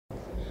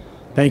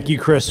Thank you,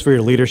 Chris, for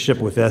your leadership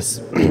with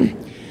this.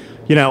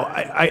 You know,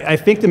 I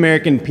think the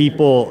American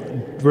people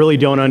really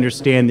don't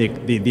understand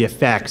the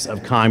effects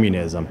of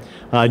communism.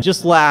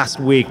 Just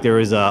last week, there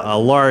was a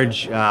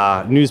large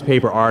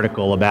newspaper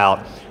article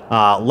about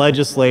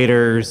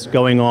legislators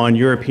going on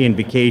European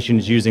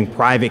vacations using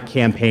private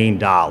campaign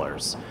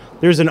dollars.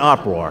 There's an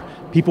uproar.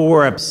 People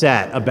were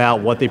upset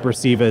about what they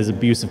perceive as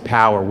abuse of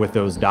power with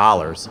those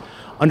dollars.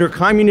 Under a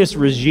communist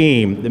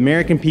regime, the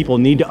American people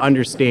need to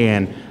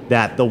understand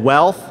that the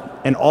wealth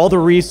and all the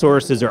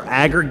resources are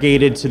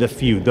aggregated to the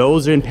few,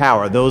 those in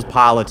power, those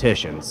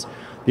politicians.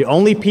 The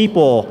only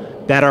people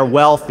that are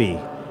wealthy,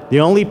 the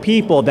only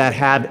people that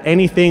have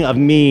anything of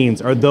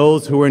means are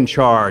those who are in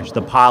charge,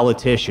 the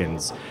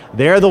politicians.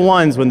 They're the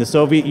ones, when the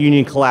Soviet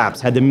Union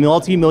collapsed, had the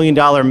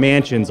multi-million-dollar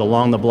mansions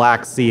along the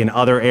Black Sea and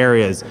other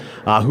areas,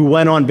 who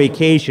went on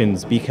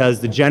vacations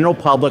because the general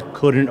public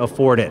couldn't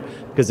afford it.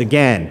 Because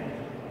again,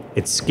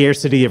 it's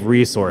scarcity of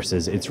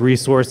resources, it's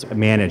resource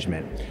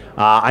management.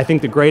 I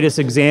think the greatest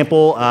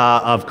example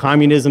of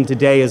communism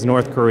today is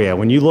North Korea.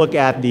 When you look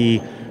at the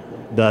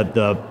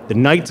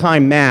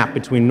nighttime map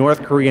between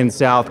North Korea and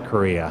South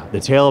Korea,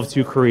 the tale of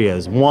two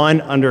Koreas,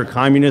 one under a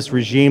communist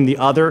regime, the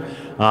other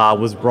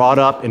was brought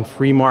up in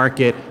free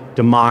market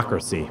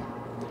democracy.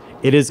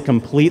 It is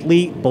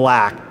completely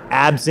black,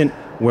 absent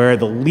where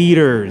the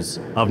leaders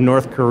of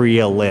North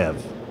Korea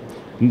live.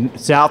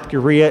 South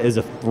Korea is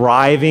a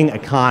thriving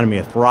economy,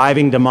 a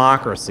thriving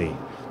democracy.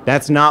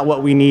 That's not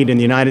what we need in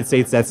the United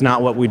States. That's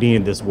not what we need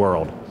in this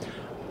world.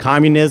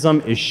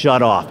 Communism is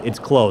shut off. It's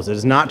closed. It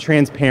is not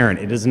transparent.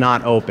 It is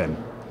not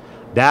open.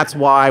 That's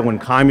why when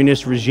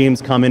communist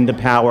regimes come into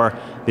power,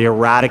 they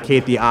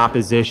eradicate the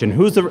opposition.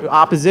 Who's the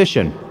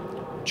opposition?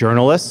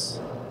 Journalists,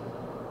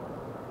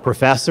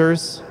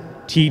 professors,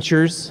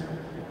 teachers,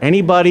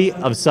 anybody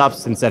of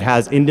substance that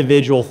has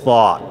individual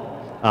thought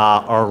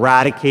are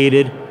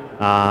eradicated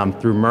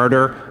through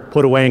murder,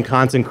 put away in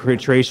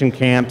concentration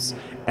camps,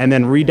 and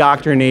then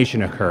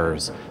redoctrination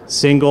occurs.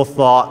 Single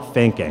thought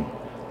thinking.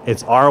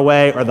 It's our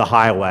way or the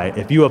highway.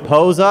 If you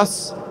oppose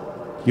us,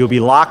 you'll be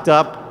locked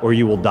up or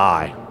you will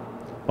die.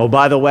 Oh,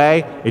 by the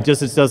way, it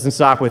just doesn't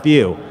stop with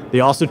you. They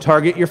also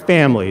target your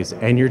families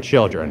and your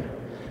children.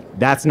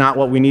 That's not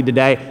what we need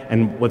today.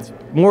 And what's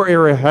more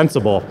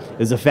irreprehensible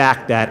is the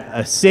fact that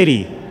a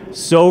city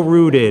so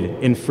rooted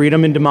in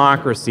freedom and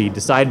democracy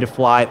decided to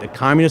fly the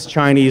communist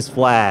Chinese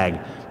flag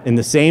in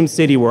the same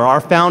city where our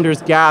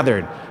founders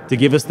gathered to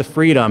give us the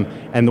freedom,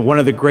 and one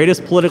of the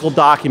greatest political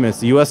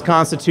documents, the US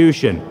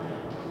Constitution,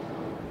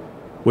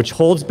 which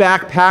holds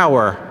back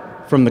power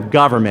from the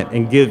government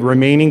and gives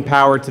remaining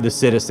power to the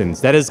citizens.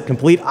 That is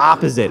complete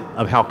opposite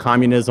of how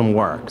communism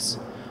works.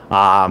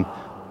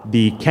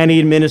 The Kennedy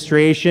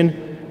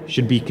administration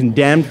should be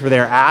condemned for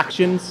their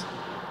actions,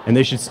 and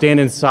they should stand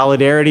in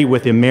solidarity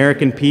with the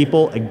American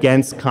people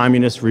against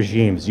communist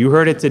regimes. You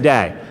heard it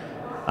today.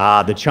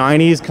 The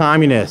Chinese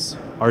communists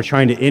are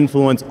trying to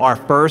influence our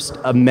First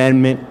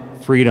Amendment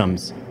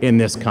freedoms in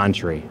this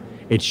country.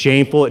 It's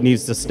shameful, it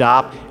needs to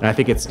stop, and I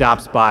think it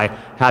stops by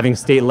having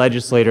state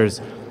legislators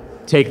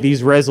take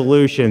these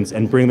resolutions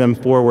and bring them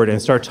forward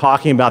and start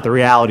talking about the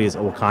realities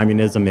of what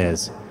communism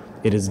is.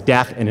 It is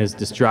death and is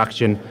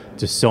destruction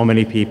to so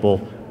many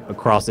people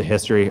across the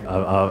history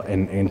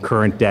and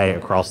current day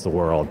across the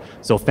world.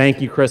 So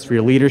thank you, Chris, for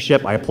your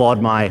leadership. I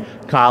applaud my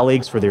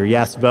colleagues for their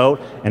yes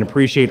vote and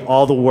appreciate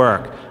all the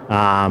work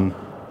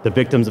the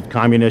Victims of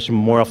Communism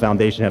Memorial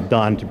Foundation have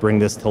done to bring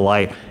this to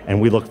light, and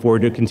we look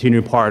forward to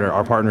continue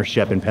our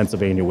partnership in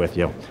Pennsylvania with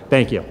you.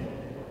 Thank you.